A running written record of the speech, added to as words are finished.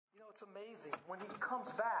It's amazing. When he comes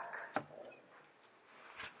back,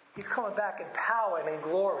 he's coming back in power and in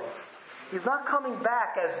glory. He's not coming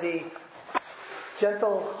back as the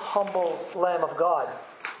gentle, humble Lamb of God.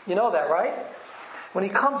 You know that, right? When he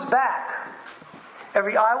comes back,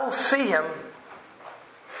 every eye will see him,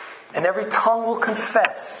 and every tongue will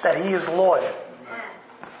confess that he is Lord.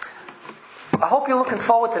 I hope you're looking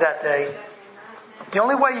forward to that day. The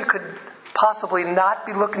only way you could possibly not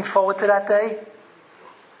be looking forward to that day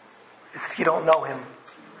is if you don't know him.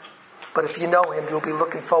 But if you know him, you'll be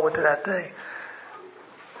looking forward to that day.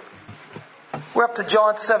 We're up to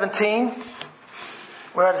John 17.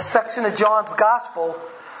 We're at a section of John's Gospel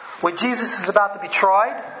where Jesus is about to be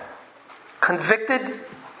tried, convicted,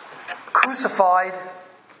 crucified,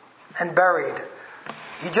 and buried.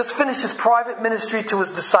 He just finished his private ministry to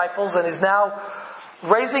his disciples and is now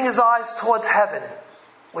raising his eyes towards heaven,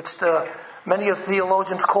 which many of the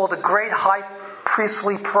theologians call the great high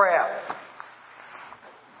priestly prayer.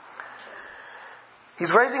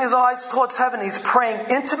 He's raising his eyes towards heaven. He's praying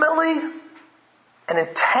intimately and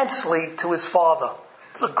intensely to his Father.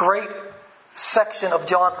 It's a great section of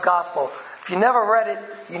John's Gospel. If you never read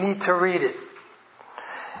it, you need to read it.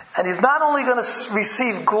 And he's not only going to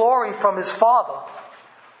receive glory from his Father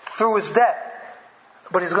through his death,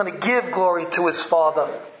 but he's going to give glory to his Father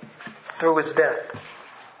through his death.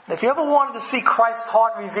 And if you ever wanted to see Christ's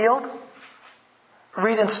heart revealed,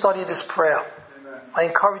 read and study this prayer. Amen. I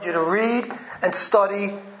encourage you to read and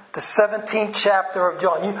study the 17th chapter of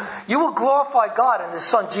John. You will glorify God and His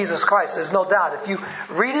Son Jesus Christ, there's no doubt. If you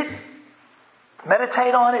read it,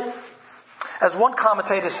 meditate on it. As one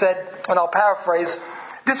commentator said, and I'll paraphrase,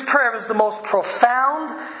 this prayer is the most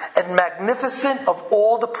profound and magnificent of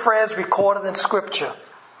all the prayers recorded in Scripture.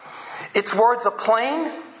 Its words are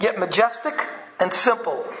plain, yet majestic and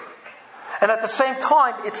simple. And at the same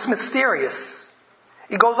time, it's mysterious.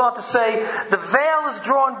 He goes on to say, the veil is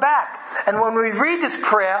drawn back. And when we read this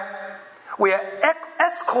prayer, we are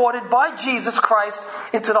escorted by Jesus Christ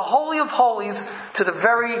into the Holy of Holies, to the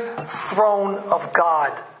very throne of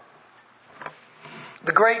God.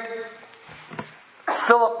 The great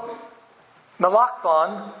Philip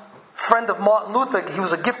Melanchthon, friend of Martin Luther, he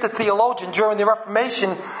was a gifted theologian during the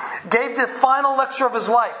Reformation, gave the final lecture of his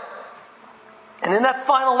life. And in that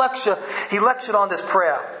final lecture, he lectured on this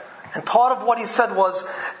prayer. And part of what he said was,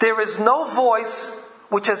 there is no voice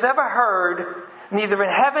which has ever heard, neither in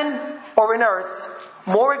heaven or in earth,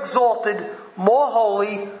 more exalted, more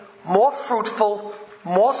holy, more fruitful,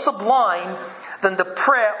 more sublime than the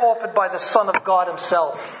prayer offered by the Son of God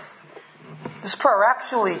Himself. This prayer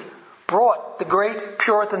actually brought the great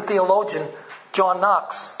Puritan theologian John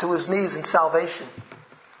Knox to his knees in salvation.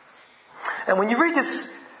 And when you read this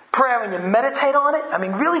prayer and you meditate on it,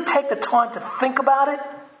 really take the time to think about it,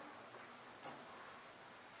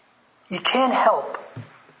 you can't help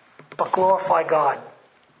but glorify God.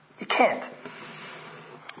 You can't.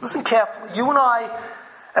 Listen carefully. You and I,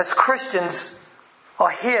 as Christians, are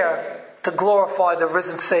here to glorify the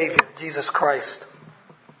risen Savior, Jesus Christ.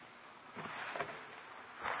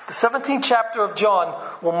 The 17th chapter of John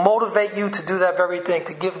will motivate you to do that very thing,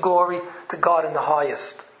 to give glory to God in the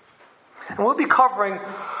highest. And we'll be covering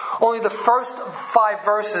only the first 5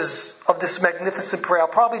 verses of this magnificent prayer. I'll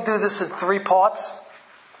probably do this in 3 parts.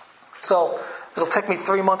 So it'll take me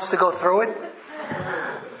 3 months to go through it.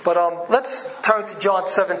 But let's turn to John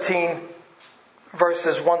 17,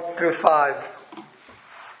 verses 1 through 5.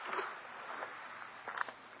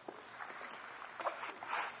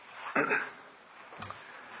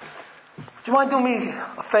 Do you mind doing me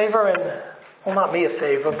a favor? Well, not me a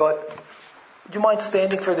favor, but would you mind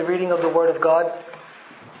standing for the reading of the Word of God?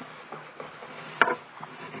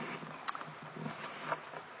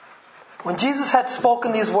 When Jesus had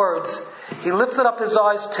spoken these words, He lifted up His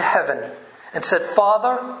eyes to heaven and said,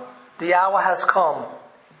 Father, the hour has come.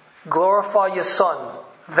 Glorify your Son,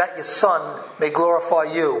 that your Son may glorify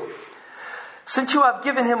you. Since you have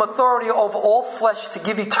given Him authority over all flesh to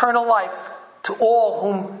give eternal life to all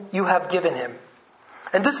whom you have given Him.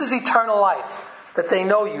 And this is eternal life, that they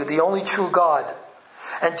know you, the only true God,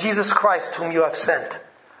 and Jesus Christ whom you have sent.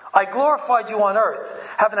 I glorified you on earth,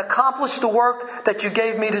 having accomplished the work that you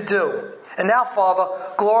gave me to do. And now, Father,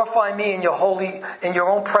 glorify me in your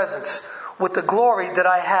own presence, with the glory that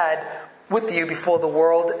I had with you before the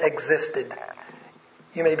world existed.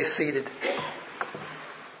 You may be seated.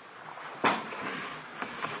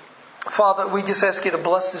 Father, we just ask you to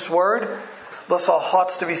bless this word. Bless our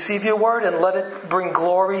hearts to receive your word, and let it bring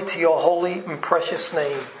glory to your holy and precious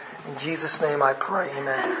name. In Jesus' name I pray.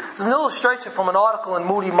 Amen. There's an illustration from an article in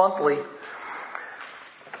Moody Monthly.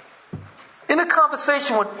 In a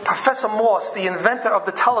conversation with Professor Morse, the inventor of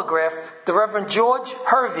the telegraph, the Reverend George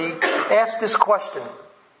Hervey asked this question.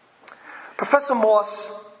 Professor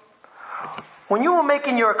Morse, when you were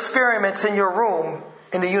making your experiments in your room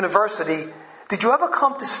in the university, did you ever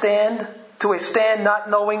come to a stand not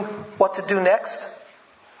knowing what to do next?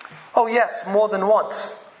 Oh yes, more than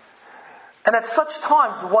once. And at such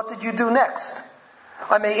times, what did you do next?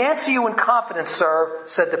 I may answer you in confidence, sir,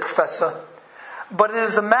 said the professor, but it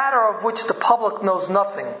is a matter of which the public knows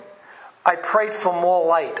nothing. I prayed for more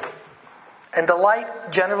light. And the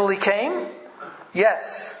light generally came?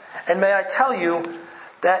 Yes. And may I tell you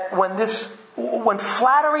that when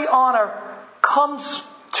flattery honor comes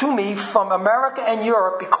to me from America and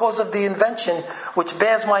Europe because of the invention which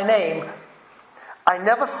bears my name, I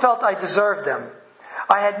never felt I deserved them.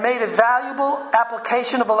 I had made a valuable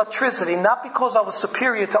application of electricity, not because I was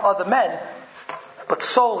superior to other men, but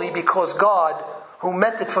solely because God, who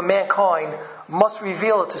meant it for mankind, must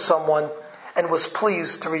reveal it to someone and was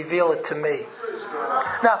pleased to reveal it to me.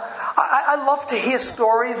 Now, I love to hear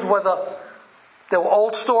stories, whether they're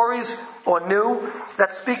old stories or new,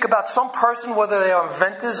 that speak about some person, whether they are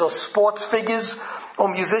inventors or sports figures or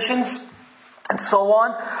musicians and so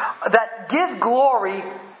on, that give glory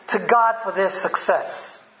to God for their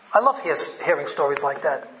success. I love hearing stories like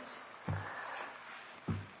that.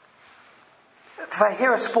 If I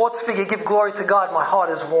hear a sports figure give glory to God, my heart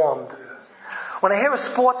is warmed. When I hear a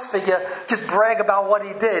sports figure just brag about what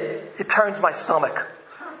he did, it turns my stomach.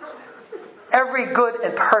 Every good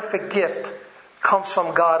and perfect gift comes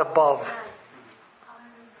from God above.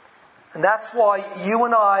 And that's why you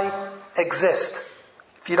and I exist.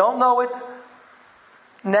 If you don't know it,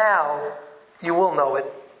 now you will know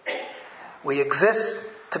it. We exist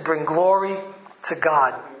to bring glory to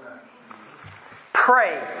God.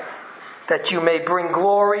 Pray that you may bring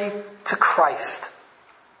glory to Christ.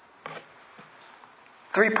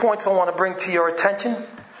 3 points I want to bring to your attention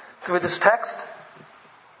through this text.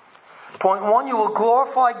 Point 1, you will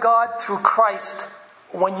glorify God through Christ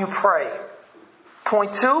when you pray.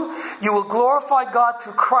 Point 2, you will glorify God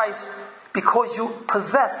through Christ because you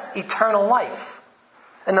possess eternal life.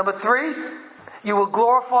 And number 3, you will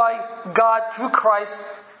glorify God through Christ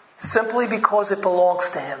simply because it belongs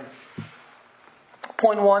to Him.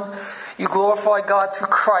 Point 1, you glorify God through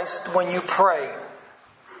Christ when you pray.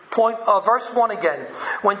 Verse 1 again.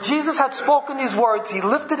 When Jesus had spoken these words, He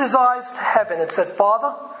lifted His eyes to heaven and said,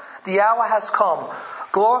 Father, the hour has come.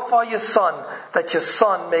 Glorify your Son, that your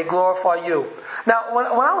Son may glorify you. Now, when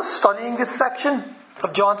I was studying this section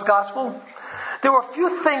of John's Gospel, there were a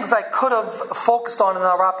few things I could have focused on in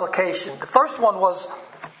our application. The first one was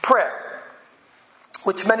prayer,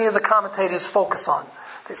 which many of the commentators focus on.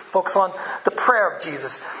 They focus on the prayer of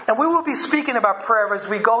Jesus. And we will be speaking about prayer as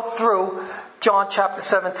we go through John chapter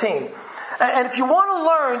 17. And if you want to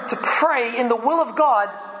learn to pray in the will of God,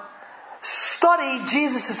 study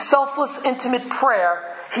Jesus' selfless, intimate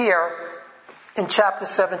prayer here in chapter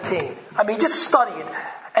 17. I mean, just study it,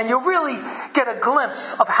 and you'll really get a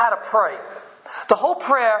glimpse of how to pray. The whole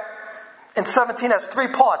prayer in 17 has 3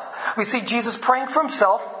 parts. We see Jesus praying for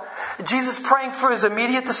Himself, Jesus praying for His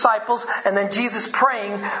immediate disciples, and then Jesus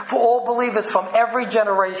praying for all believers from every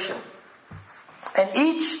generation. And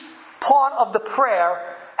each part of the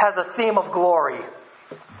prayer has a theme of glory.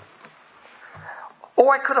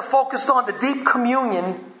 Or I could have focused on the deep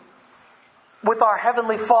communion with our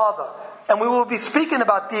Heavenly Father. And we will be speaking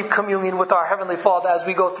about deep communion with our Heavenly Father as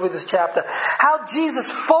we go through this chapter. How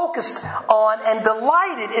Jesus focused on and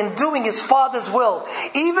delighted in doing His Father's will,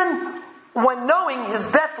 even when knowing His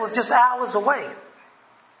death was just hours away.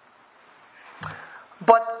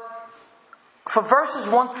 But for verses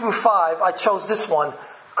 1 through 5, I chose this one,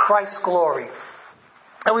 Christ's glory.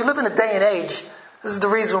 And we live in a day and age, this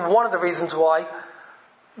is one of the reasons why,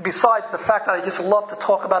 besides the fact that I just love to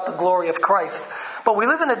talk about the glory of Christ. But we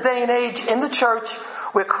live in a day and age in the church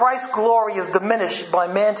where Christ's glory is diminished by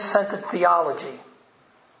man-centered theology.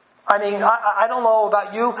 I mean, I don't know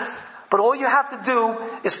about you, but all you have to do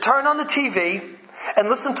is turn on the TV and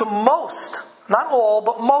listen to most, not all,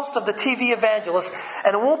 but most of the TV evangelists,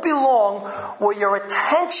 and it won't be long where your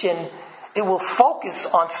attention, it will focus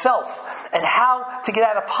on self and how to get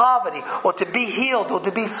out of poverty or to be healed or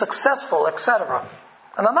to be successful, etc.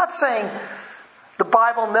 And I'm not saying the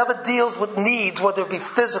Bible never deals with needs, whether it be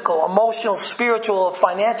physical, emotional, spiritual, or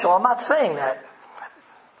financial. I'm not saying that.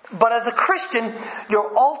 But as a Christian,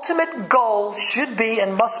 your ultimate goal should be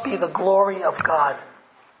and must be the glory of God.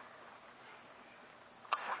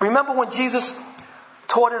 Remember when Jesus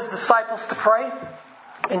taught His disciples to pray?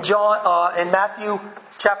 In Matthew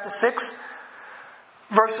chapter 6,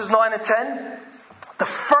 verses 9 and 10. the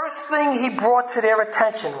first thing he brought to their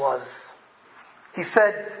attention was, he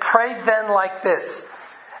said, pray then like this: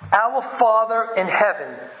 Our Father in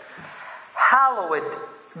heaven, hallowed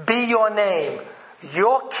be your name.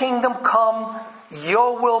 Your kingdom come,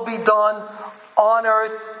 your will be done on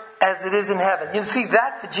earth as it is in heaven. You see,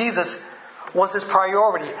 that for Jesus was his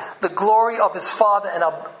priority, the glory of his Father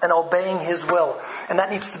and obeying his will. And that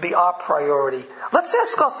needs to be our priority. Let's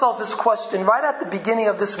ask ourselves this question right at the beginning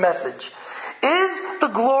of this message. Is the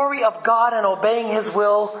glory of God and obeying his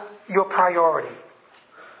will your priority?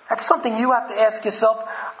 That's something you have to ask yourself.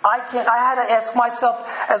 I had to ask myself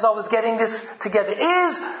as I was getting this together.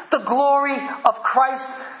 Is the glory of Christ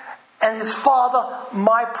and his Father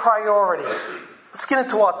my priority? Let's get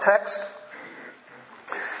into our text.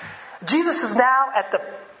 Jesus is now at the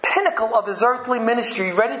pinnacle of his earthly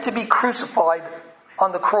ministry, ready to be crucified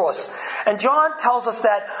on the cross. And John tells us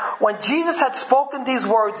that when Jesus had spoken these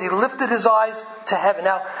words, he lifted his eyes to heaven.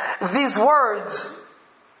 Now, these words,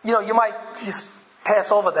 you might just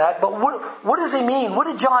pass over that, but what does he mean? What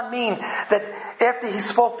did John mean that after he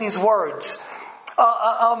spoke these words?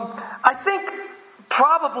 I think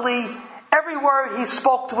probably every word he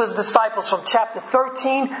spoke to his disciples from chapter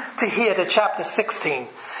 13 to here to chapter 16.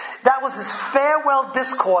 That was his farewell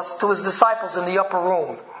discourse to his disciples in the upper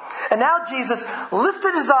room. And now Jesus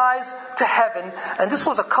lifted his eyes to heaven, and this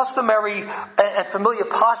was a customary and familiar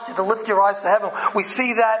posture to lift your eyes to heaven. We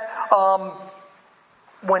see that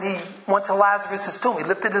when he went to Lazarus' tomb. He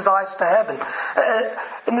lifted his eyes to heaven.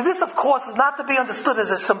 And this, of course, is not to be understood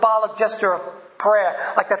as a symbolic gesture of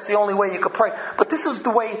prayer, like that's the only way you could pray. But this is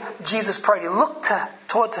the way Jesus prayed. He looked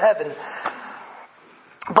towards heaven.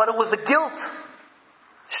 But it was a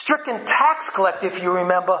guilt-stricken tax collector, if you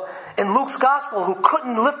remember, in Luke's gospel, who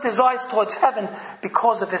couldn't lift his eyes towards heaven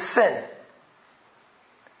because of his sin.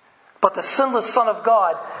 But the sinless Son of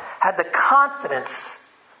God had the confidence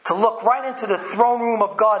to look right into the throne room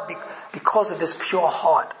of God because of his pure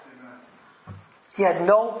heart. He had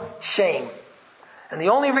no shame. And the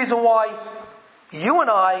only reason why you and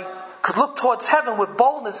I could look towards heaven with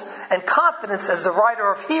boldness and confidence, as the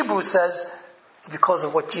writer of Hebrews says, is because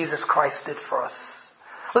of what Jesus Christ did for us.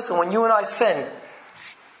 Listen, when you and I sin,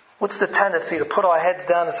 what's the tendency? To put our heads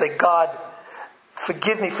down and say, God,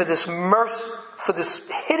 forgive me for this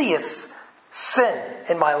hideous sin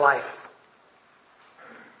in my life.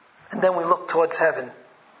 And then we look towards heaven.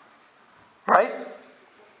 Right?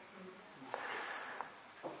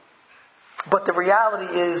 But the reality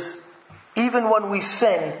is, even when we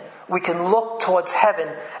sin, we can look towards heaven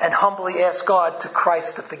and humbly ask God to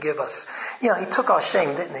Christ to forgive us. He took our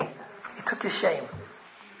shame, didn't he? He took your shame.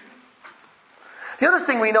 The other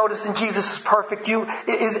thing we notice in Jesus' perfect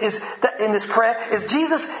is that in this prayer is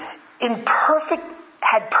Jesus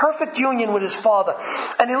had perfect union with his Father.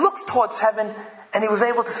 And he looks towards heaven and he was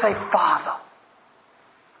able to say, Father.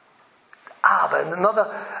 Abba.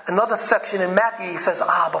 In another section in Matthew, he says,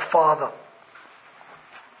 Abba, Father.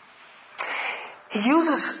 He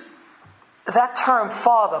uses that term,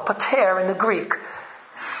 Father, pater in the Greek,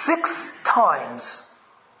 6 times.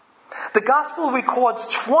 The Gospel records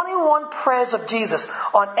 21 prayers of Jesus.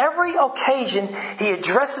 On every occasion, he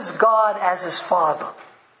addresses God as his Father.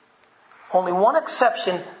 Only one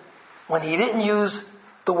exception, when he didn't use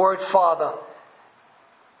the word Father,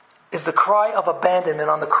 is the cry of abandonment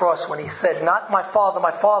on the cross when he said, not my Father,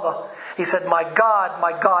 my Father. He said, my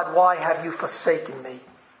God, why have you forsaken me?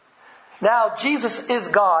 Now, Jesus is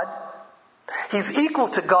God. He's equal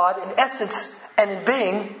to God in essence and in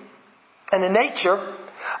being and in nature,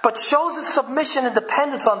 but shows his submission and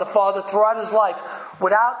dependence on the Father throughout his life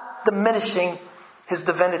without diminishing his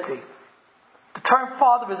divinity. The term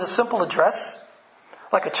Father is a simple address,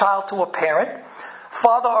 like a child to a parent.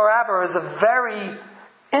 Father or Abba is a very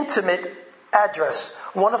intimate address,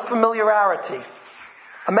 one of familiarity.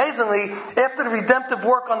 Amazingly, after the redemptive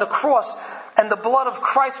work on the cross and the blood of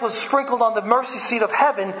Christ was sprinkled on the mercy seat of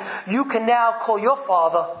heaven, you can now call your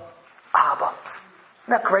Father Abba.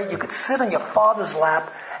 Isn't that great? You could sit on your Father's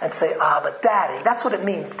lap and say, Abba, Daddy. That's what it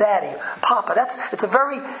means, Daddy, Papa. It's a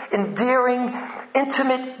very endearing,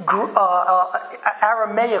 intimate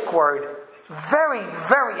Aramaic word. Very,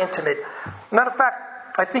 very intimate. Matter of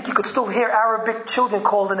fact, I think you could still hear Arabic children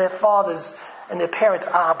calling their fathers and their parents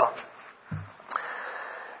Abba.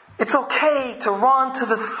 It's okay to run to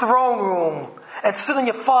the throne room and sit on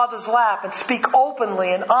your Father's lap and speak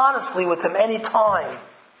openly and honestly with him any time.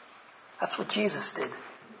 That's what Jesus did.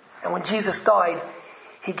 And when Jesus died,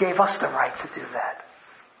 he gave us the right to do that.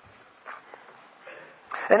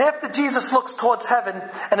 And after Jesus looks towards heaven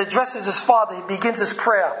and addresses his Father, he begins his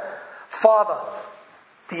prayer. Father,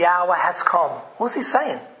 the hour has come. What's he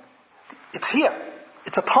saying? It's here.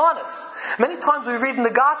 It's upon us. Many times we read in the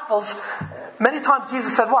Gospels, many times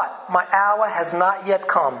Jesus said what? My hour has not yet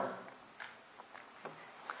come.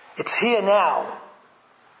 It's here now.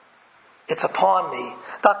 It's upon me.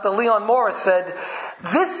 Dr. Leon Morris said,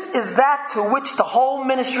 this is that to which the whole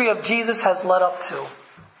ministry of Jesus has led up to.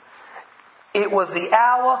 It was the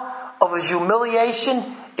hour of his humiliation.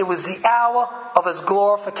 It was the hour of his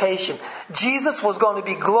glorification. Jesus was going to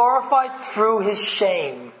be glorified through his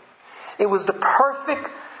shame. It was the perfect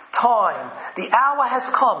time. The hour has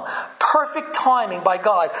come. Perfect timing by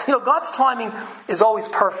God. You know, God's timing is always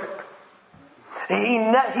perfect.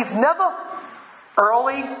 He's never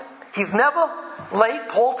early. He's never late.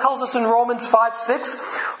 Paul tells us in Romans 5:6,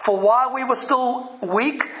 for while we were still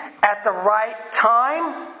weak, at the right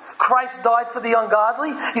time, Christ died for the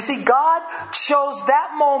ungodly. You see, God chose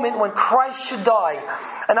that moment when Christ should die.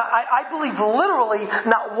 And I believe literally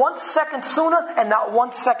not 1 second sooner and not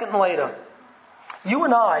 1 second later. You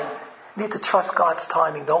and I need to trust God's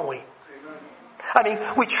timing, don't we? I mean,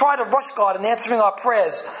 we try to rush God in answering our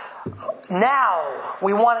prayers. Now.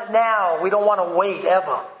 We want it now. We don't want to wait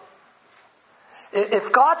ever.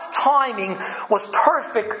 If God's timing was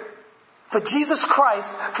perfect for Jesus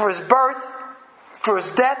Christ, for his birth, for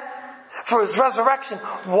his death, for his resurrection,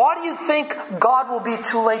 why do you think God will be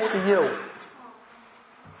too late for you?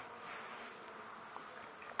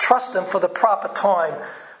 Trust him for the proper time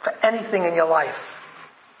for anything in your life.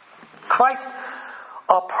 Christ,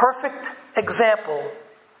 a perfect example,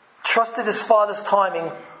 trusted his Father's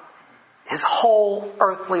timing his whole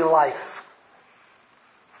earthly life.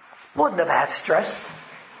 Lord never had stress.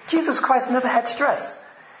 Jesus Christ never had stress.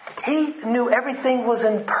 He knew everything was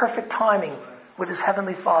in perfect timing with his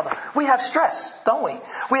heavenly Father. We have stress, don't we?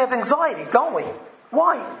 We have anxiety, don't we?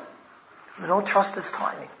 Why? We don't trust his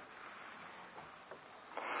timing.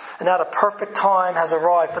 And now the perfect time has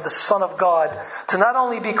arrived for the Son of God to not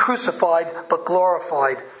only be crucified, but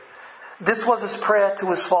glorified. This was his prayer to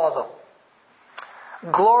his Father.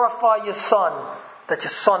 Glorify your Son, that your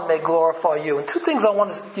Son may glorify you. And two things I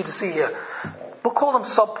want you to see here. We'll call them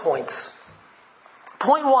sub-points.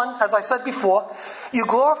 Point one, as I said before, you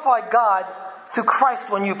glorify God through Christ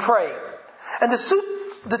when you pray. And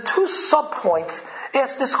the two sub-points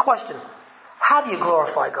ask this question. How do you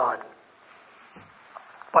glorify God?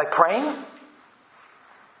 By praying?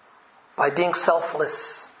 By being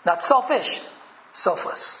selfless. Not selfish,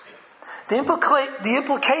 selfless. The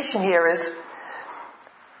implication here is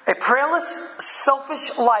a prayerless,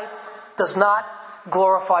 selfish life does not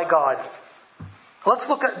glorify God. Let's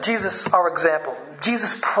look at Jesus, our example.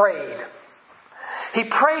 Jesus prayed. He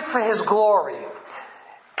prayed for his glory.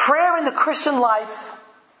 Prayer in the Christian life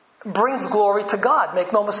brings glory to God.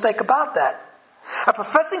 Make no mistake about that. A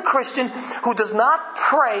professing Christian who does not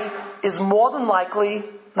pray is more than likely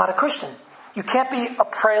not a Christian. You can't be a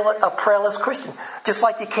prayerless Christian, just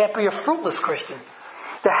like you can't be a fruitless Christian.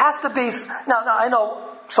 There has to be... Now I know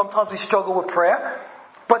sometimes we struggle with prayer,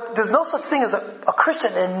 but there's no such thing as a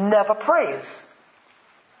Christian that never prays.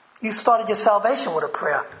 You started your salvation with a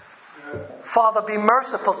prayer. Father, be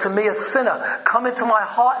merciful to me, a sinner. Come into my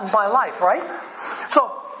heart and my life, right?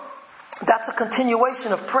 So, that's a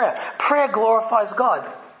continuation of prayer. Prayer glorifies God.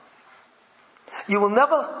 You will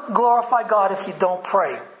never glorify God if you don't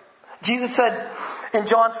pray. Jesus said in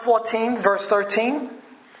John 14, verse 13,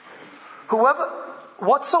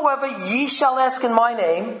 whatsoever ye shall ask in my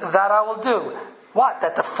name, that I will do. What?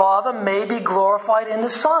 That the Father may be glorified in the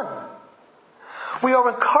Son. We are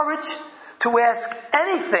encouraged to ask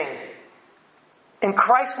anything in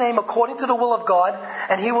Christ's name according to the will of God,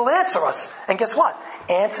 and he will answer us. And guess what?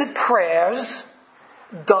 Answered prayers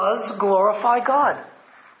does glorify God.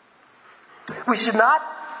 We should not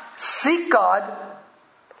seek God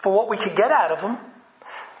for what we could get out of him,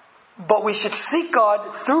 but we should seek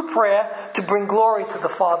God through prayer to bring glory to the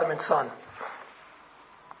Father and Son.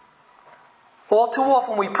 All too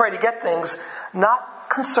often we pray to get things, not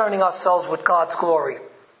concerning ourselves with God's glory.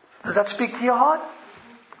 Does that speak to your heart?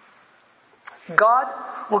 God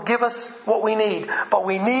will give us what we need, but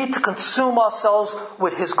we need to consume ourselves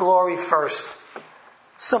with his glory first.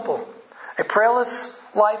 Simple. A prayerless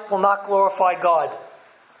life will not glorify God.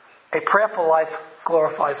 A prayerful life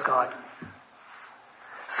glorifies God.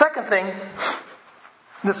 Second thing,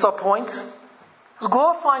 the sub-point, is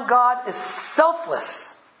glorifying God is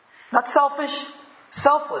selfless. Not selfish,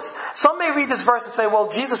 selfless. Some may read this verse and say, well,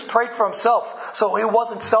 Jesus prayed for himself, so he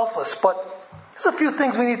wasn't selfless. But there's a few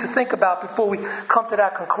things we need to think about before we come to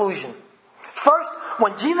that conclusion. First,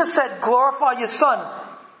 when Jesus said, glorify your Son,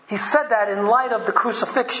 he said that in light of the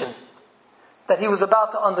crucifixion that he was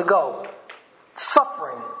about to undergo.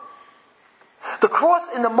 Suffering. The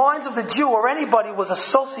cross in the minds of the Jew or anybody was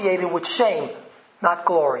associated with shame, not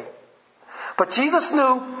glory. But Jesus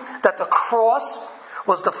knew that the cross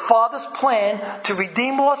was the Father's plan to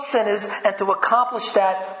redeem lost sinners, and to accomplish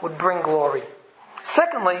that would bring glory.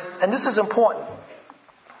 Secondly, and this is important,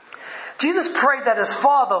 Jesus prayed that his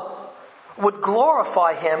Father would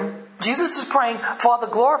glorify him. Jesus is praying, Father,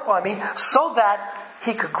 glorify me, so that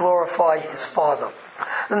he could glorify his Father.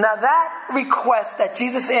 Now that request that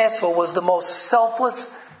Jesus asked for was the most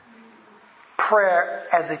selfless prayer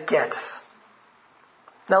as it gets.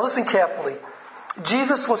 Now listen carefully.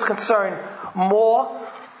 Jesus was concerned more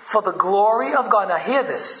for the glory of God. Now hear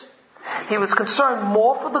this. He was concerned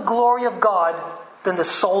more for the glory of God than the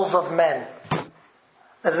souls of men.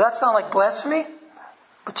 Now, does that sound like blasphemy?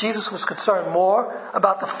 But Jesus was concerned more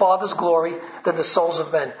about the Father's glory than the souls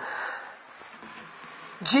of men.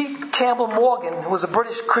 G. Campbell Morgan, who was a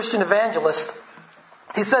British Christian evangelist,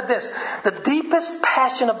 he said this: the deepest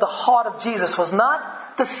passion of the heart of Jesus was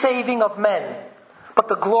not the saving of men, but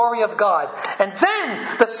the glory of God. And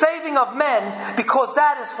then the saving of men, because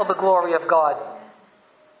that is for the glory of God.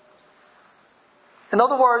 In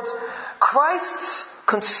other words, Christ's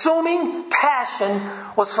consuming passion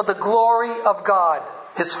was for the glory of God,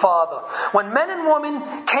 his Father. When men and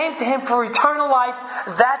women came to him for eternal life,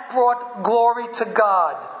 that brought glory to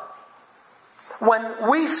God. When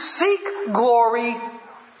we seek glory,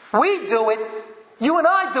 we do it, you and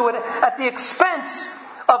I do it, at the expense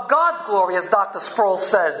of God's glory, as Dr. Sproul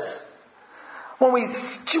says.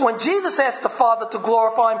 When Jesus asked the Father to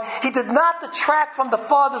glorify him, he did not detract from the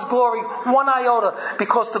Father's glory one iota,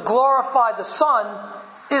 because to glorify the Son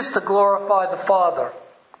is to glorify the Father.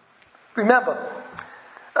 Remember,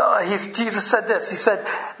 Jesus said this. He said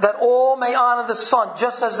that all may honor the Son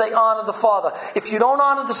just as they honor the Father. If you don't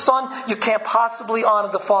honor the Son, you can't possibly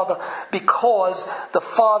honor the Father, because the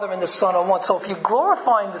Father and the Son are one. So if you're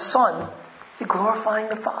glorifying the Son, you're glorifying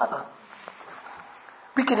the Father.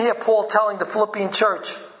 We can hear Paul telling the Philippian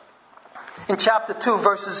church in chapter 2,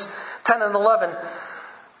 verses 10 and 11,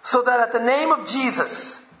 so that at the name of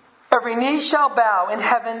Jesus, every knee shall bow in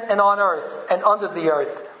heaven and on earth and under the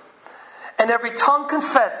earth, and every tongue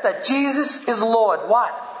confess that Jesus is Lord.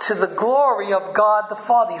 What? To the glory of God the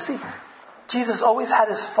Father. You see, Jesus always had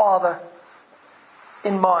his Father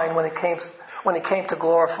in mind when it came to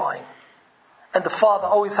glorifying. And the Father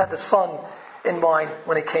always had the Son in mind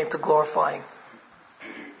when it came to glorifying.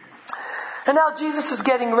 And now Jesus is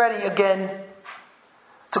getting ready again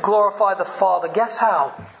to glorify the Father. Guess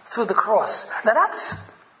how? Through the cross. Now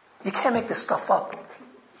you can't make this stuff up.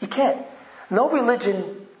 You can't. No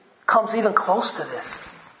religion comes even close to this.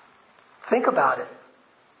 Think about it.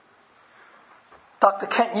 Dr.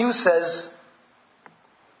 Kent Hughes says,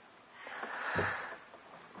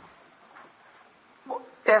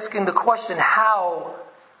 asking the question, how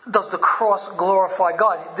does the cross glorify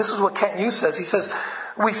God? This is what Kent Hughes says. He says,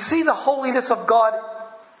 we see the holiness of God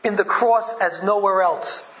in the cross as nowhere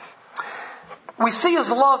else. We see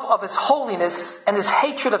his love of his holiness and his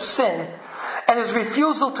hatred of sin and his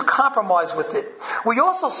refusal to compromise with it. We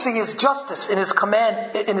also see his justice in his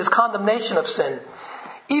condemnation of sin,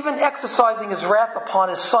 even exercising his wrath upon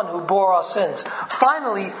his Son who bore our sins.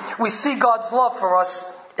 Finally, we see God's love for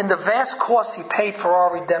us in the vast cost he paid for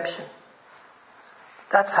our redemption.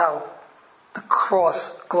 That's how the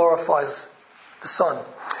cross glorifies the Son.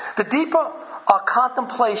 The deeper our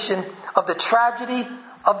contemplation of the tragedy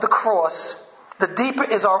of the cross, the deeper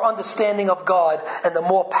is our understanding of God, and the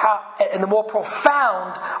more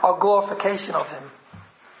profound our glorification of him.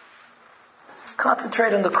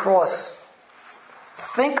 Concentrate on the cross.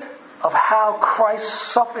 Think of how Christ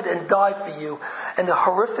suffered and died for you, and the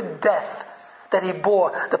horrific death that he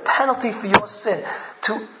bore, the penalty for your sin,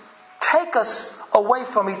 to take us away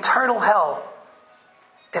from eternal hell.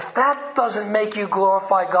 If that doesn't make you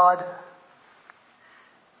glorify God,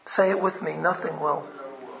 say it with me, nothing will.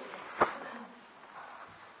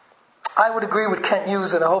 I would agree with Kent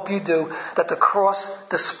Hughes, and I hope you do, that the cross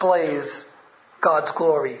displays God's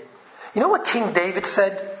glory. You know what King David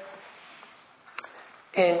said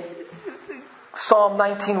in Psalm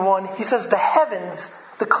 19:1? He says, the heavens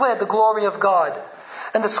declare the glory of God,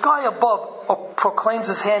 and the sky above proclaims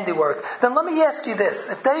his handiwork. Then let me ask you this.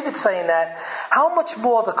 If David's saying that, how much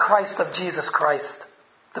more the Christ of Jesus Christ?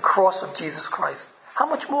 The cross of Jesus Christ. How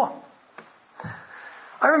much more?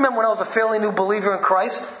 I remember when I was a fairly new believer in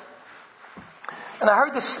Christ, and I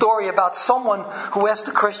heard this story about someone who asked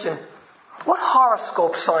a Christian, what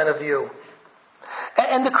horoscope sign are you?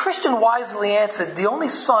 And the Christian wisely answered, the only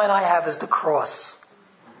sign I have is the cross.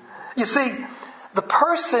 You see, the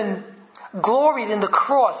person gloried in the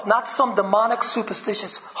cross, not some demonic,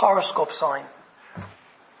 superstitious horoscope sign.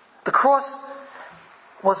 The cross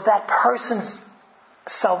was that person's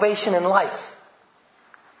salvation in life.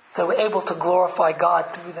 So we're able to glorify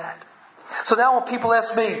God through that. So now when people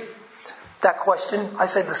ask me that question, I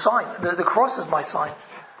say the sign. The cross is my sign.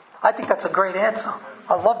 I think that's a great answer.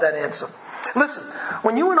 I love that answer. Listen,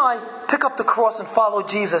 when you and I pick up the cross and follow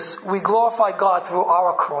Jesus, we glorify God through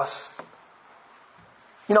our cross.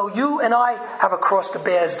 You know, you and I have a cross to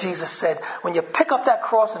bear, as Jesus said. When you pick up that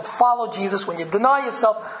cross and follow Jesus, when you deny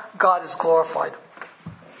yourself, God is glorified.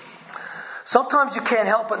 Sometimes you can't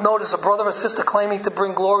help but notice a brother or sister claiming to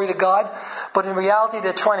bring glory to God, but in reality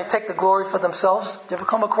they're trying to take the glory for themselves. You ever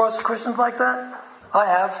come across Christians like that? I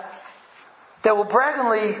have. They will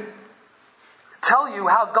braggingly tell you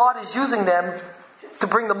how God is using them to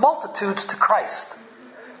bring the multitudes to Christ.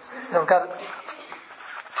 You know, got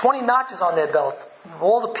 20 notches on their belt.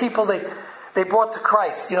 All the people they brought to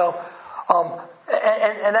Christ, you know.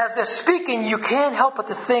 And as they're speaking, you can't help but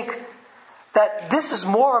to think that this is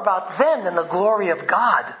more about them than the glory of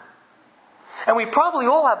God. And we probably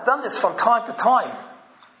all have done this from time to time.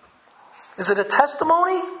 Is it a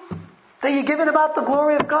testimony that you're giving about the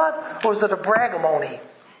glory of God? Or is it a bragamony?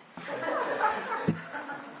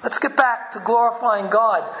 Let's get back to glorifying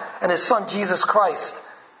God and His Son Jesus Christ.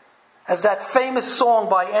 As that famous song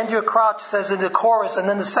by Andrew Crouch says in the chorus and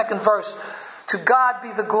then the second verse, to God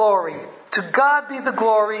be the glory, to God be the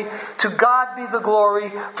glory, to God be the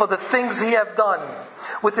glory for the things He hath done.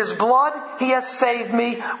 With His blood He has saved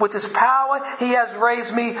me, with His power He has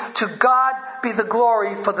raised me. To God be the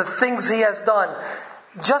glory for the things He has done.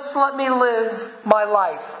 Just let me live my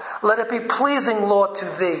life. Let it be pleasing, Lord, to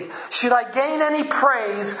Thee. Should I gain any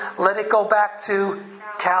praise, let it go back to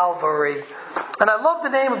Calvary. And I love the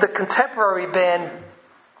name of the contemporary band,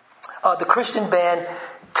 the Christian band,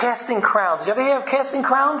 Casting Crowns. Did you ever hear of Casting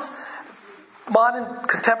Crowns? Modern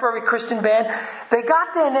contemporary Christian band. They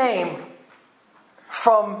got their name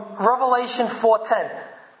from Revelation 4:10.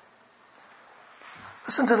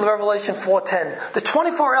 Listen to the Revelation 4:10. The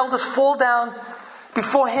 24 elders fall down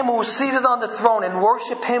before Him who is seated on the throne and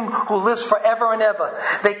worship Him who lives forever and ever.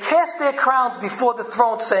 They cast their crowns before the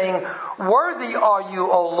throne, saying, worthy are you,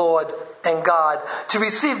 O Lord and God, to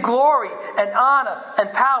receive glory and honor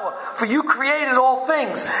and power, for you created all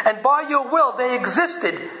things, and by your will they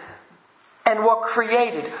existed and were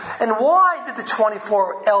created. And why did the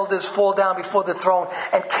 24 elders fall down before the throne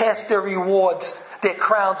and cast their rewards, their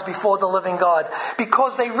crowns before the living God?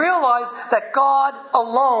 Because they realized that God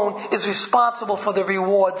alone is responsible for the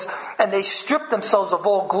rewards, and they stripped themselves of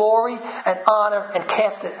all glory and honor and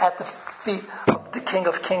cast it at the feet of the King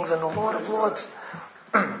of Kings and the Lord of Lords.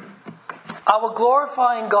 Our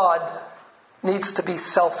glorifying God needs to be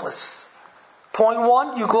selfless. Point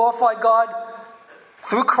 1, you glorify God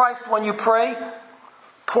through Christ when you pray.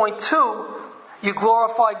 Point 2, you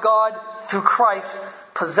glorify God through Christ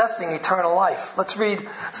possessing eternal life. Let's read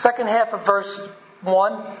second half of verse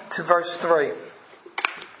 1 to verse 3.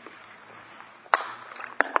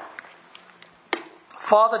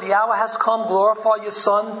 Father, the hour has come. Glorify your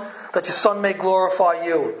Son, that your Son may glorify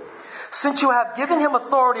you. Since you have given Him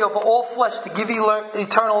authority over all flesh to give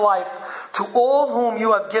eternal life to all whom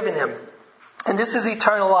you have given Him. And this is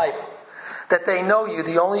eternal life, that they know you,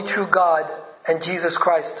 the only true God, and Jesus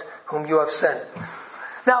Christ, whom you have sent.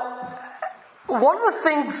 Now, one of the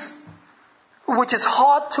things which is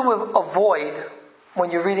hard to avoid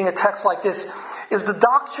when you're reading a text like this is the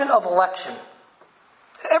doctrine of election.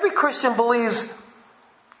 Every Christian believes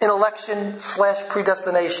in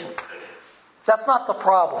election/predestination. That's not the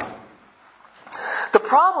problem. The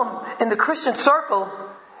problem in the Christian circle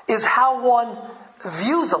is how one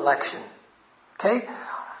views election. Okay?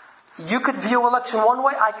 You could view election one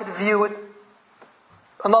way, I could view it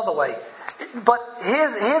another way. But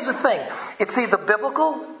here's the thing. It's either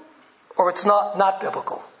biblical or it's not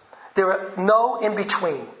biblical. There are no in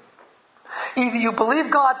between. Either you believe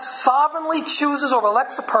God sovereignly chooses or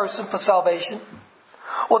elects a person for salvation,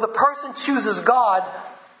 or the person chooses God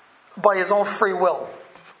by his own free will.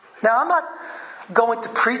 Now, I'm not going to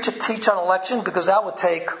preach or teach on election because that would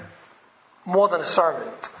take more than a sermon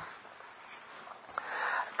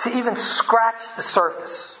to even scratch the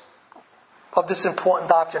surface of this important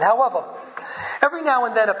doctrine. However, every now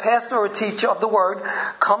and then a pastor or a teacher of the Word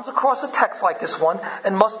comes across a text like this one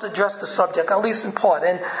and must address the subject, at least in part.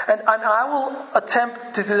 And I will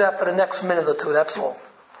attempt to do that for the next minute or two, that's all.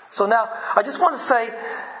 So now, I just want to say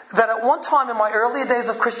that at one time in my earlier days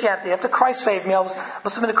of Christianity, after Christ saved me, I must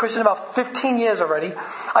have been a Christian about 15 years already,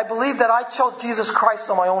 I believed that I chose Jesus Christ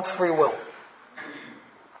on my own free will.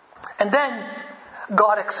 And then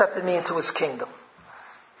God accepted me into his kingdom.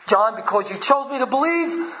 John, because you chose me to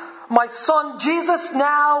believe my son Jesus,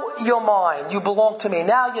 now you're mine. You belong to me.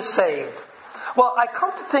 Now you're saved. Well, I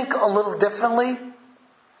come to think a little differently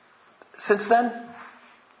since then.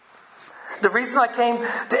 The reason I came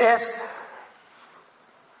to ask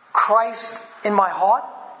Christ in my heart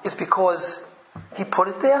is because he put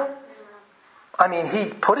it there. I mean, he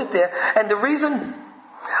put it there. And the reason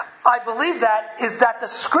I believe that is that the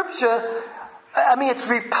scripture, it's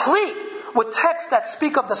replete with texts that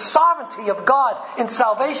speak of the sovereignty of God in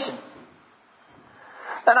salvation.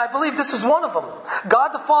 And I believe this is one of them. God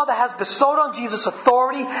the Father has bestowed on Jesus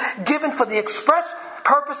authority given for the express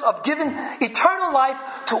purpose of giving eternal life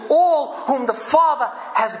to all whom the Father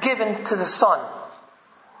has given to the Son.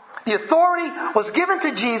 The authority was given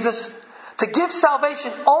to Jesus to give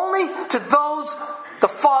salvation only to those the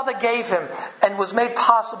Father gave him and was made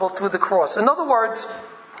possible through the cross. In other words,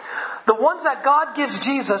 the ones that God gives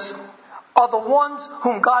Jesus are the ones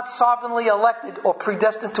whom God sovereignly elected or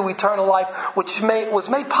predestined to eternal life, which was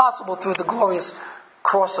made possible through the glorious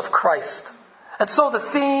cross of Christ. And so the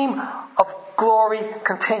theme of glory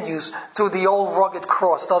continues through the old rugged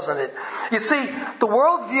cross, doesn't it? You see, the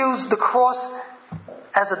world views the cross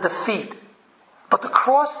as a defeat. But the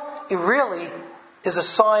cross, it really is a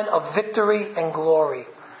sign of victory and glory.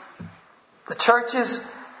 The church's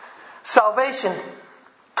salvation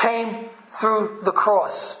came through the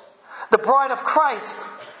cross. The bride of Christ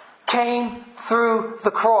came through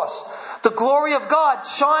the cross. The glory of God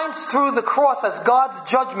shines through the cross as God's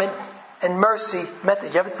judgment and mercy met.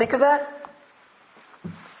 Did you ever think of that?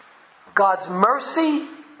 God's mercy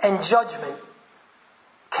and judgment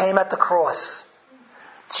came at the cross.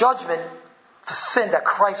 Judgment for sin that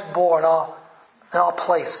Christ bore in our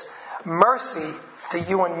place. Mercy for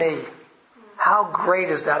you and me. How great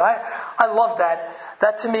is that? I love that.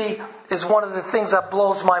 That to me is one of the things that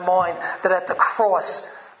blows my mind. That at the cross,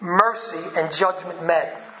 mercy and judgment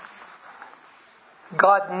met.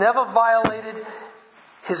 God never violated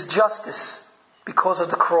his justice because of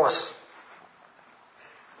the cross.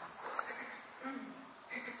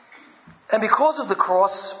 And because of the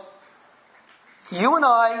cross, you and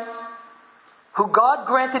I, who God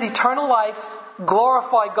granted eternal life,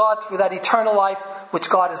 glorify God through that eternal life which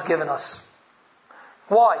God has given us.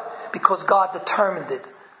 Why? Because God determined it.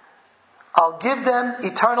 I'll give them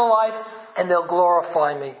eternal life and they'll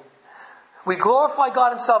glorify me. We glorify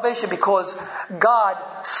God in salvation because God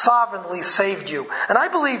sovereignly saved you. And I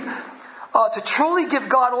believe to truly give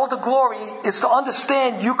God all the glory is to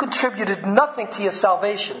understand you contributed nothing to your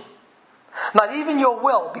salvation. Not even your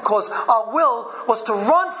will, because our will was to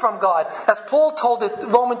run from God. As Paul told the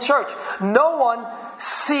Roman church, no one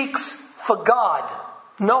seeks for God.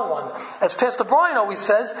 No one. As Pastor Brian always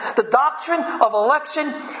says, the doctrine of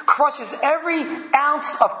election crushes every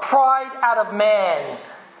ounce of pride out of man.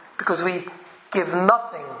 Because we give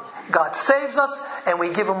nothing. God saves us and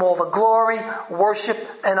we give him all the glory, worship,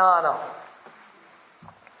 and honor.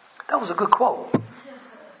 That was a good quote.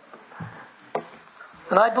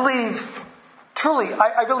 And I believe, truly,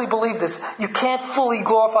 I really believe this. You can't fully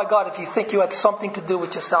glorify God if you think you had something to do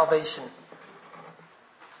with your salvation.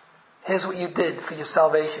 Here's what you did for your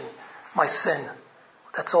salvation. My sin.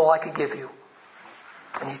 That's all I could give you.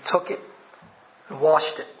 And he took it and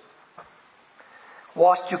washed it.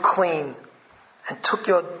 Washed you clean. And took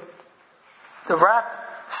the wrath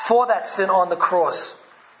for that sin on the cross.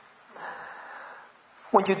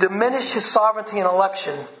 When you diminish his sovereignty and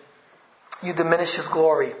election, you diminish his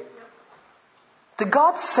glory. Did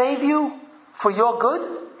God save you for your good?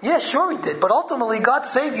 Yeah, sure he did. But ultimately, God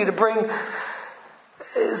saved you to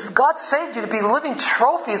be living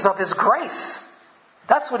trophies of his grace.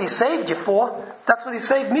 That's what he saved you for. That's what he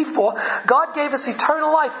saved me for. God gave us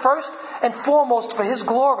eternal life first and foremost for his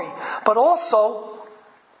glory. But also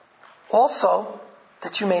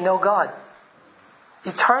that you may know God.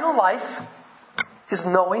 Eternal life is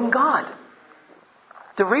knowing God.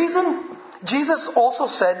 The reason Jesus also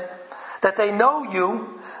said that they know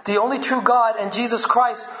you, the only true God, and Jesus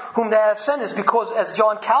Christ, whom they have sent, is because, as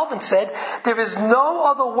John Calvin said, there is no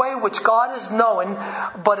other way which God is known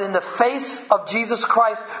but in the face of Jesus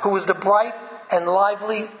Christ, who is the bright and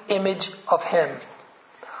lively image of him.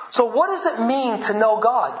 So what does it mean to know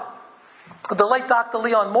God? The late Dr.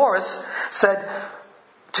 Leon Morris said,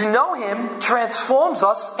 to know him transforms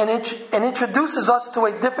us and introduces us to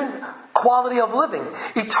a different quality of living.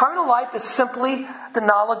 Eternal life is simply the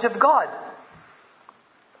knowledge of God.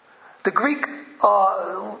 The Greek,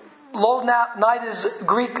 Louw-Nida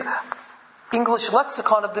Greek English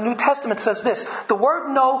lexicon of the New Testament says this. The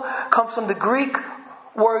word know comes from the Greek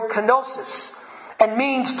word kenosis. and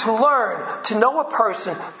means to learn, to know a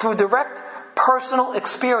person through direct personal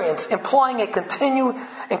experience, implying a continually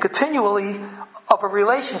of a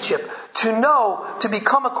relationship, to know, to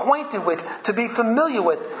become acquainted with, to be familiar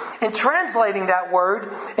with. In translating that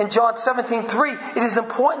word in John 17:3, it is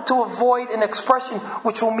important to avoid an expression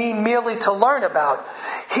which will mean merely to learn about.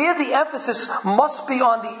 Here the emphasis must be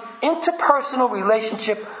on the interpersonal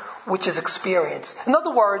relationship which is experienced. In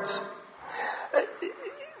other words,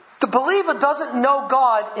 the believer doesn't know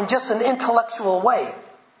God in just an intellectual way,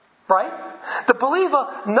 right? The believer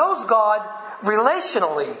knows God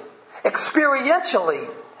relationally, experientially.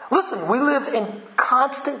 Listen, we live in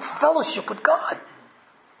constant fellowship with God.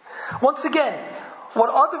 Once again, what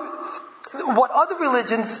other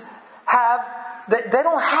religions have, they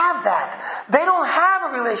don't have that. They don't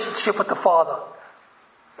have a relationship with the Father.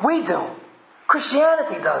 We do.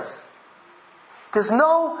 Christianity does. There's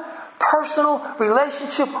no personal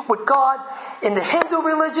relationship with God in the Hindu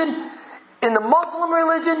religion, in the Muslim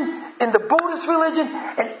religion, in the Buddhist religion,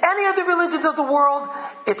 and any of the religions of the world.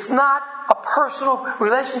 It's not a personal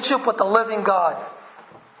relationship with the living God.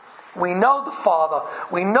 We know the Father.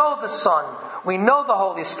 We know the Son. We know the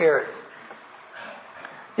Holy Spirit.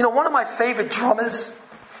 You know, one of my favorite drummers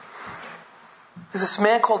is this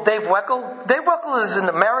man called Dave Weckl. Dave Weckl is an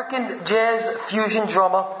American jazz fusion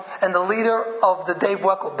drummer and the leader of the Dave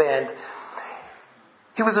Weckl Band.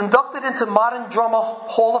 He was inducted into Modern Drummer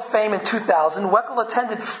Hall of Fame in 2000. Weckl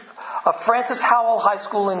attended Francis Howell High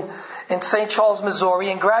School in St. Charles, Missouri,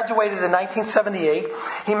 and graduated in 1978.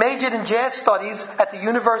 He majored in jazz studies at the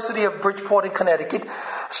University of Bridgeport in Connecticut.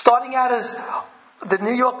 Starting out as the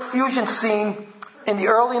New York fusion scene in the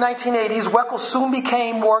early 1980s, Weckl soon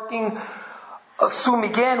began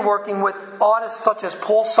working with artists such as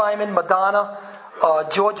Paul Simon, Madonna,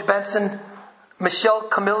 George Benson, Michelle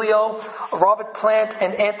Camilio, Robert Plant,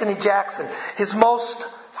 and Anthony Jackson. His most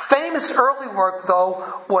famous early work, though,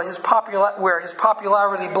 where his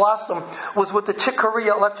popularity blossomed, was with the Chick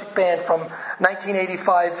Corea Electric Band from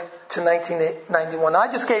 1985 to 1991. I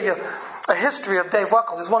just gave you a history of Dave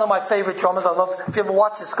Weckl. He's one of my favorite drummers. I love. If you ever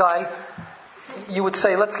watch this guy, you would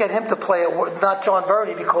say, let's get him to play it, not John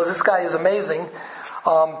Verdi, because this guy is amazing.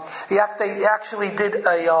 They actually did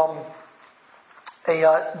a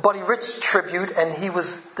Buddy Rich tribute, and he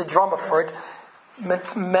was the drummer for it.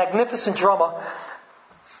 Magnificent drummer.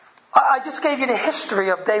 I just gave you the history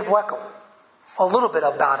of Dave Weckl. A little bit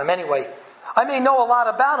about him, anyway. I may know a lot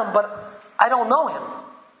about him, but I don't know him.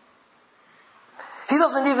 He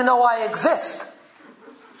doesn't even know I exist.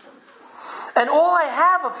 And all I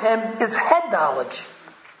have of him is head knowledge.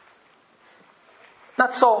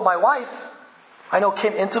 Not so with my wife. I know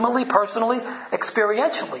Kim intimately, personally,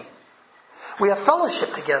 experientially. We have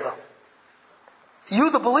fellowship together.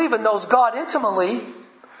 You, the believer, knows God intimately,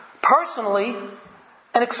 personally,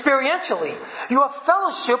 and experientially. You have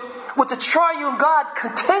fellowship with the triune God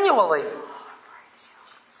continually.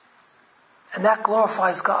 And that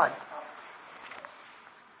glorifies God.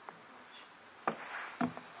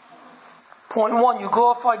 Point 1, you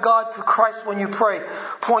glorify God through Christ when you pray.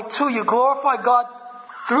 Point 2, you glorify God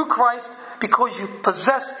through Christ because you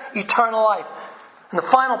possess eternal life. And the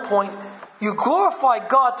final point, you glorify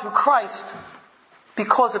God through Christ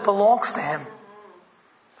because it belongs to Him.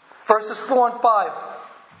 Verses 4 and 5.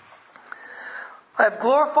 I have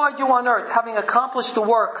glorified you on earth, having accomplished the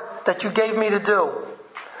work that you gave me to do.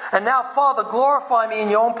 And now, Father, glorify me in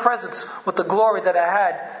your own presence with the glory that I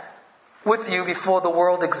had with you before the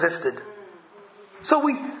world existed. So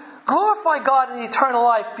we glorify God in eternal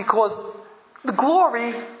life because the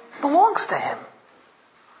glory belongs to Him.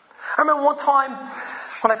 I remember one time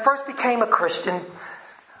when I first became a Christian.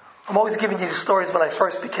 I'm always giving you the stories when I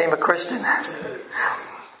first became a Christian.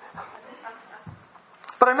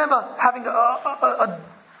 But I remember having a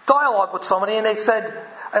dialogue with somebody, and they said,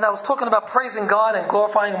 and I was talking about praising God and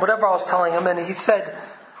glorifying Him, whatever I was telling him, and he said,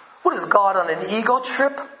 what is God on an ego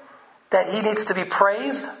trip that He needs to be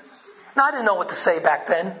praised? Now, I didn't know what to say back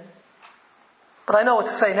then, but I know what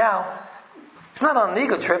to say now. He's not on an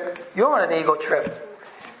ego trip. You're on an ego trip.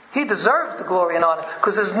 He deserves the glory and honor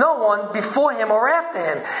because there's no one before Him or after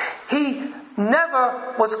Him. He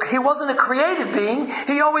wasn't a created being.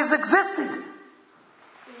 He always existed.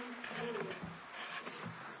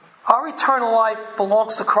 Our eternal life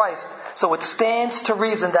belongs to Christ, so it stands to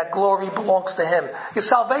reason that glory belongs to Him. Your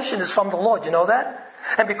salvation is from the Lord, you know that?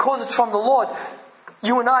 And because it's from the Lord,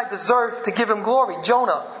 you and I deserve to give Him glory.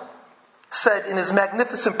 Jonah said in his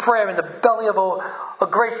magnificent prayer in the belly of a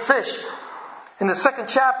great fish, in the second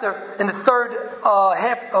chapter, in the third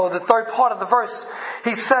part of the verse,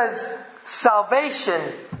 he says, salvation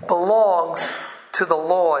belongs to the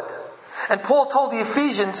Lord. And Paul told the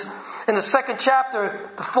Ephesians in the 2nd chapter,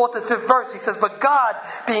 the 4th and 5th verse, he says, "But God,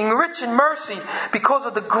 being rich in mercy, because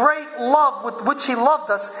of the great love with which He loved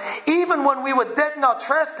us, even when we were dead in our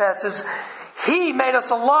trespasses, He made us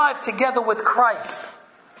alive together with Christ."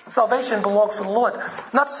 Salvation belongs to the Lord,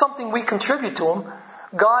 not something we contribute to Him.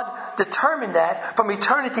 God determined that from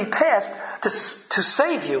eternity past to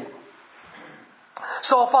save you.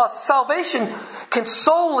 So if our salvation can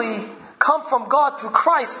solely come from God through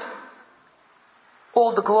Christ,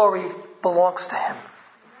 all the glory belongs to Him.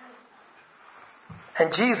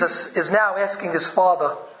 And Jesus is now asking His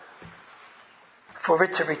Father for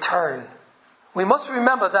it to return. We must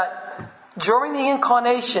remember that during the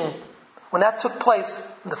Incarnation, when that took place,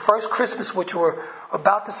 the first Christmas which we're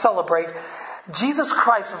about to celebrate, Jesus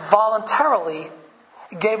Christ voluntarily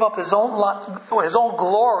gave up His own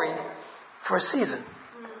glory for a season.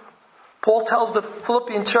 Paul tells the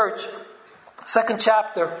Philippian church, 2nd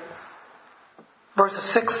chapter, verses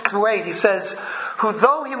 6 through 8, he says, "Who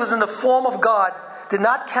though He was in the form of God, did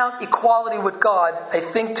not count equality with God a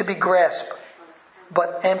thing to be grasped,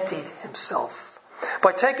 but emptied Himself,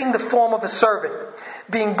 by taking the form of a servant,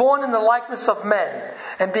 being born in the likeness of men,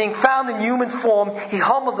 and being found in human form, He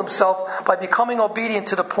humbled Himself by becoming obedient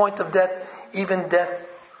to the point of death, even death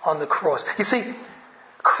on the cross." You see,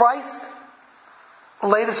 Christ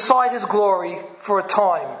laid aside His glory for a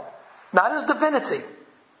time, not His divinity,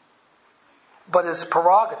 but His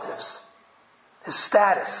prerogatives, His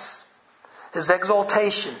status, His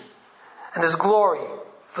exaltation, and His glory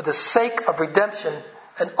for the sake of redemption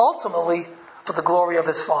and ultimately for the glory of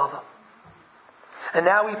His Father. And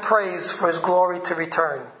now He prays for His glory to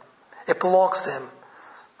return. It belongs to Him.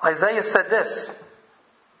 Isaiah said this,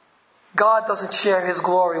 God doesn't share His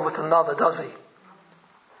glory with another, does He?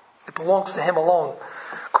 It belongs to Him alone.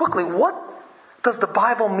 Quickly, what does the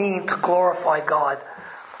Bible mean to glorify God?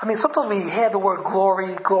 I mean, sometimes we hear the word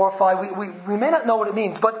glory, glorify. We may not know what it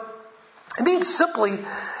means, but it means simply,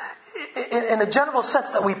 in a general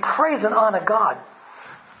sense, that we praise and honor God.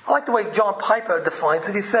 I like the way John Piper defines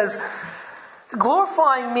it. He says,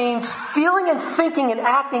 glorifying means feeling and thinking and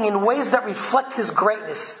acting in ways that reflect His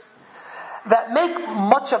greatness, that make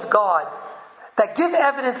much of God, that give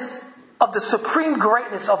evidence of the supreme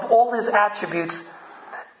greatness of all His attributes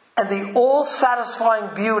and the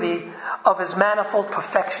all-satisfying beauty of His manifold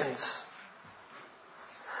perfections.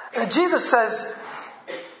 And Jesus says,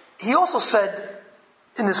 He also said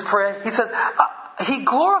in this prayer, He says, He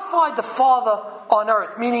glorified the Father on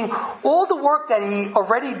earth, meaning all the work that He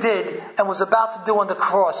already did and was about to do on the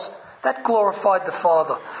cross, that glorified the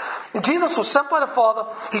Father. And Jesus was sent by the Father.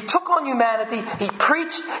 He took on humanity. He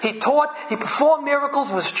preached. He taught. He performed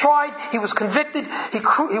miracles. Was tried. He was convicted. He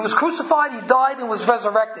was crucified. He died and was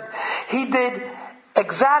resurrected. He did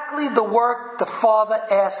exactly the work the Father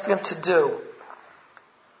asked Him to do.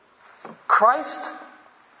 Christ,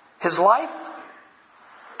 His life,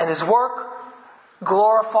 and His work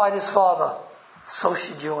glorified His Father. So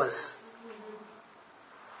should yours.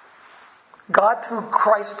 God through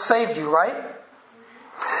Christ saved you, right?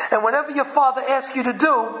 And whenever your Father asks you to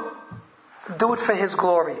do it for His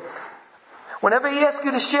glory. Whenever He asks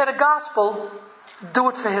you to share the gospel, do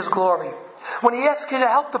it for His glory. When He asks you to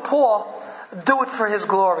help the poor, do it for His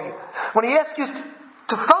glory. When He asks you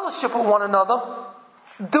to fellowship with one another,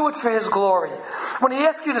 do it for His glory. When He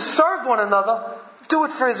asks you to serve one another, do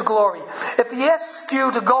it for His glory. If He asks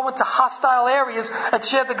you to go into hostile areas and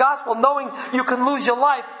share the gospel knowing you can lose your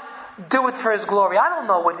life, do it for His glory. I don't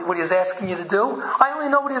know what He's asking you to do. I only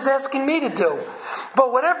know what He's asking me to do.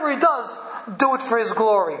 But whatever He does, do it for His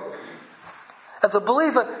glory. As a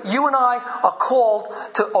believer, you and I are called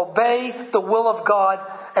to obey the will of God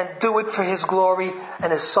and do it for His glory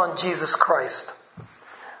and His Son, Jesus Christ.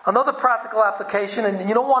 Another practical application, and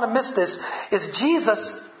you don't want to miss this, is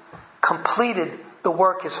Jesus completed the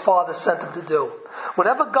work His Father sent Him to do.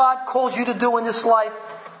 Whatever God calls you to do in this life,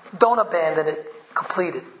 don't abandon it.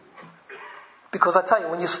 Complete it. Because I tell you,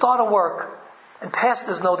 when you start a work, and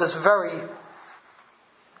pastors know this very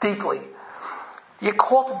deeply, you're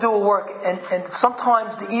called to do a work, and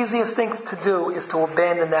sometimes the easiest thing to do is to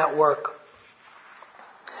abandon that work.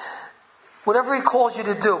 Whatever He calls you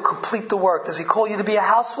to do, complete the work. Does He call you to be a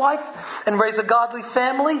housewife and raise a godly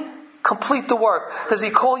family? Complete the work. Does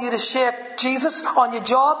He call you to share Jesus on your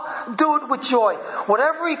job? Do it with joy.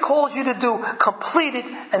 Whatever He calls you to do, complete it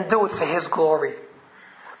and do it for His glory.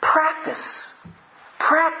 Practice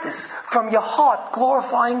from your heart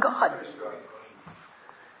glorifying God.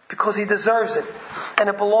 Because He deserves it. And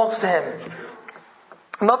it belongs to Him.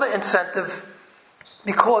 Another incentive,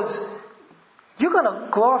 because you're going to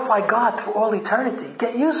glorify God through all eternity.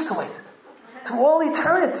 Get used to it. to all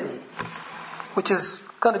eternity, which is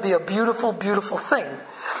going to be a beautiful, beautiful thing.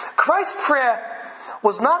 Christ's prayer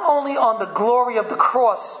was not only on the glory of the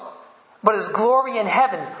cross, but his glory in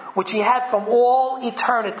heaven, which he had from all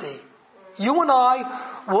eternity. You and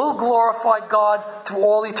I will glorify God to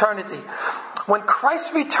all eternity. When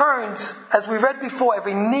Christ returns, as we read before,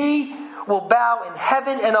 every knee will bow in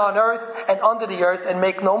heaven and on earth and under the earth, and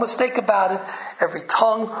make no mistake about it, every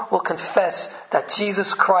tongue will confess that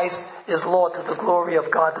Jesus Christ is Lord to the glory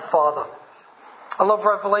of God the Father. I love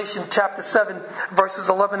Revelation chapter 7, verses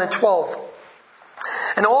 11 and 12.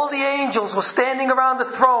 And all the angels were standing around the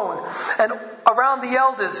throne and around the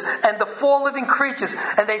elders and the 4 living creatures,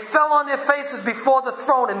 and they fell on their faces before the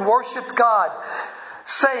throne and worshipped God,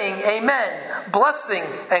 saying, Amen. Blessing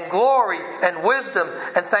and glory and wisdom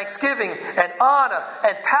and thanksgiving and honor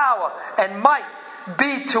and power and might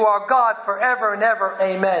be to our God forever and ever.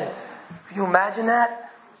 Amen. Can you imagine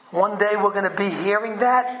that? One day we're going to be hearing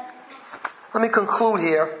that. Let me conclude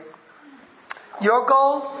here. Your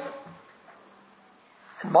goal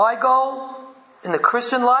and my goal in the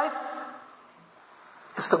Christian life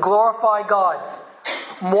is to glorify God.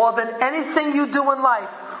 More than anything you do in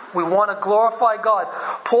life, we want to glorify God.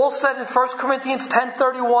 Paul said in 1 Corinthians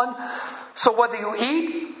 10:31, so whether you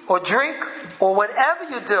eat or drink or whatever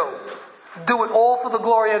you do it all for the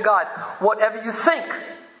glory of God. Whatever you think,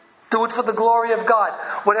 do it for the glory of God.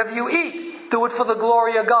 Whatever you eat, do it for the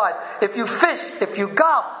glory of God. If you fish, if you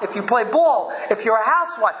golf, if you play ball, if you're a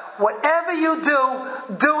housewife, whatever you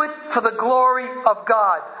do it for the glory of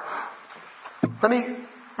God. Let me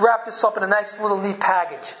wrap this up in a nice little neat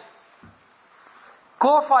package.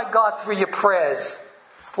 Glorify God through your prayers.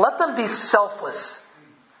 Let them be selfless.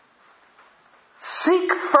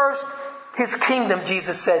 Seek first his kingdom,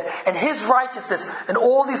 Jesus said, and his righteousness, and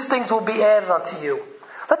all these things will be added unto you.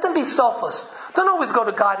 Let them be selfless. Don't always go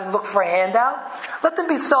to God and look for a handout. Let them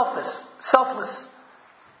be selfless.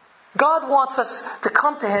 God wants us to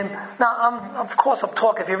come to him. Now, of course I'm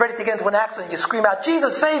talking. If you're ready to get into an accident, you scream out,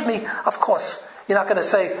 Jesus, save me. Of course, you're not going to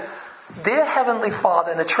say, dear Heavenly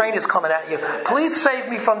Father, and the train is coming at you, please save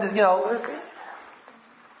me from this,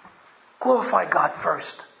 Glorify God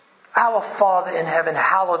first. Our Father in heaven,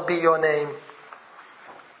 hallowed be your name.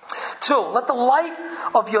 2, let the light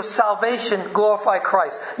of your salvation glorify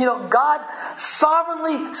Christ. God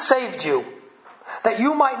sovereignly saved you that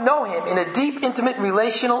you might know him in a deep, intimate,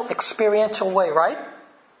 relational, experiential way, right?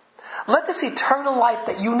 Let this eternal life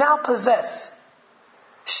that you now possess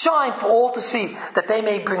shine for all to see, that they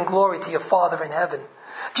may bring glory to your Father in heaven.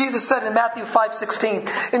 Jesus said in Matthew 5:16,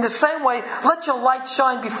 in the same way, let your light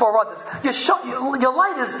shine before others. Your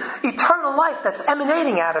light is eternal life that's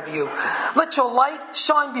emanating out of you. Let your light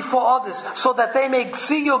shine before others so that they may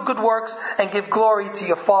see your good works and give glory to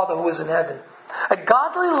your Father who is in heaven. A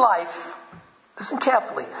godly life, listen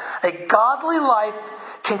carefully, a godly life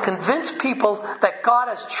can convince people that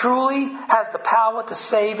God truly has the power to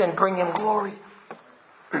save and bring him glory.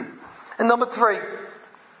 And number 3,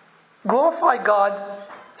 glorify God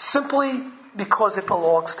simply because it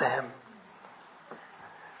belongs to him.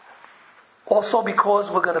 Also because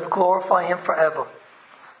we're going to glorify him forever.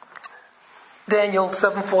 Daniel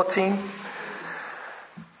 7:14.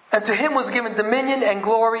 And to him was given dominion and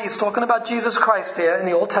glory. He's talking about Jesus Christ here in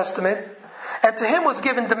the Old Testament. And to him was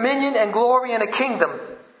given dominion and glory and a kingdom,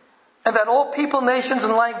 and that all people, nations,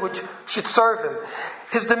 and language should serve him.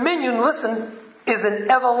 His dominion, listen, is an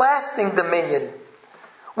everlasting dominion,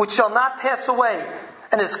 which shall not pass away,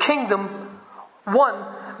 and his kingdom, one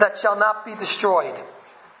that shall not be destroyed.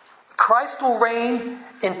 Christ will reign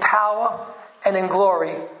in power and in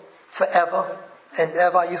glory forever and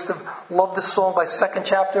ever. I used to love this song by 2nd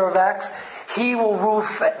chapter of Acts. He will rule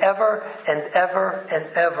forever and ever and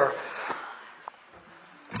ever.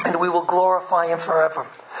 And we will glorify him forever.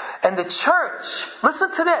 And the church,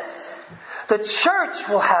 listen to this, the church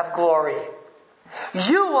will have glory.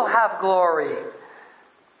 You will have glory.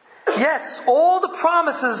 Yes, all the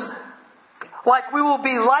promises, like we will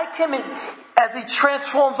be like him as he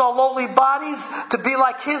transforms our lowly bodies to be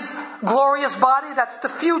like his glorious body, that's the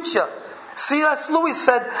future. C.S. Lewis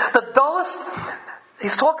said, the dullest,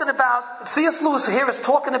 he's talking about, C.S. Lewis here is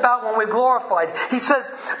talking about when we're glorified. He says,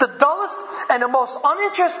 the dullest and the most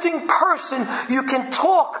uninteresting person you can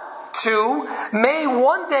talk to may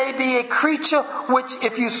one day be a creature which,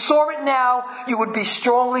 if you saw it now, you would be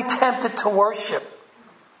strongly tempted to worship.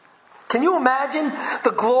 Can you imagine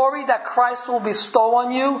the glory that Christ will bestow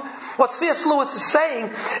on you? What C.S. Lewis is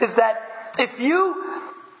saying is that if you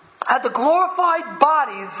had the glorified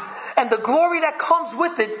bodies and the glory that comes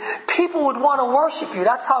with it, people would want to worship you.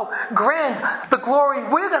 That's how grand the glory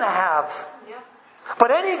we're going to have.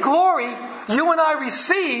 But any glory you and I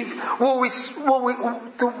receive,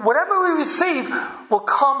 whatever we receive will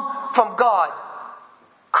come from God.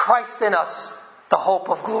 Christ in us, the hope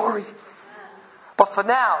of glory. But for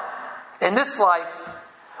now, in this life,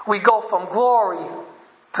 we go from glory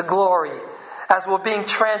to glory as we're being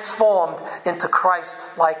transformed into Christ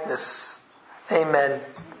likeness. Amen.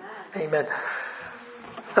 Amen.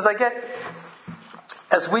 As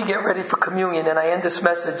we get ready for communion and I end this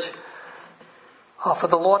message for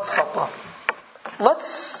the Lord's Supper,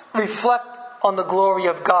 let's reflect on the glory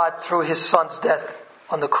of God through His Son's death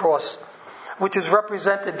on the cross, which is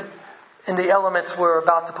represented in the elements we're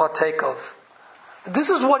about to partake of. This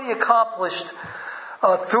is what He accomplished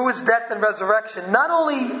through His death and resurrection. Not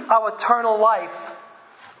only our eternal life,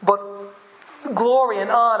 but glory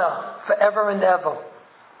and honor forever and ever.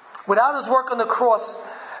 Without His work on the cross,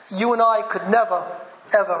 you and I could never,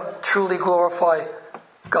 ever truly glorify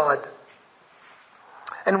God.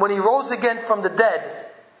 And when He rose again from the dead,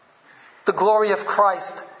 the glory of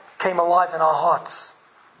Christ came alive in our hearts.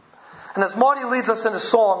 And as Marty leads us in the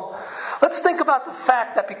song, let's think about the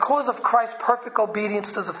fact that because of Christ's perfect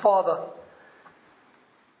obedience to the Father,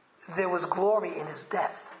 there was glory in His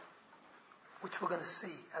death, which we're going to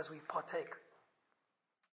see as we partake.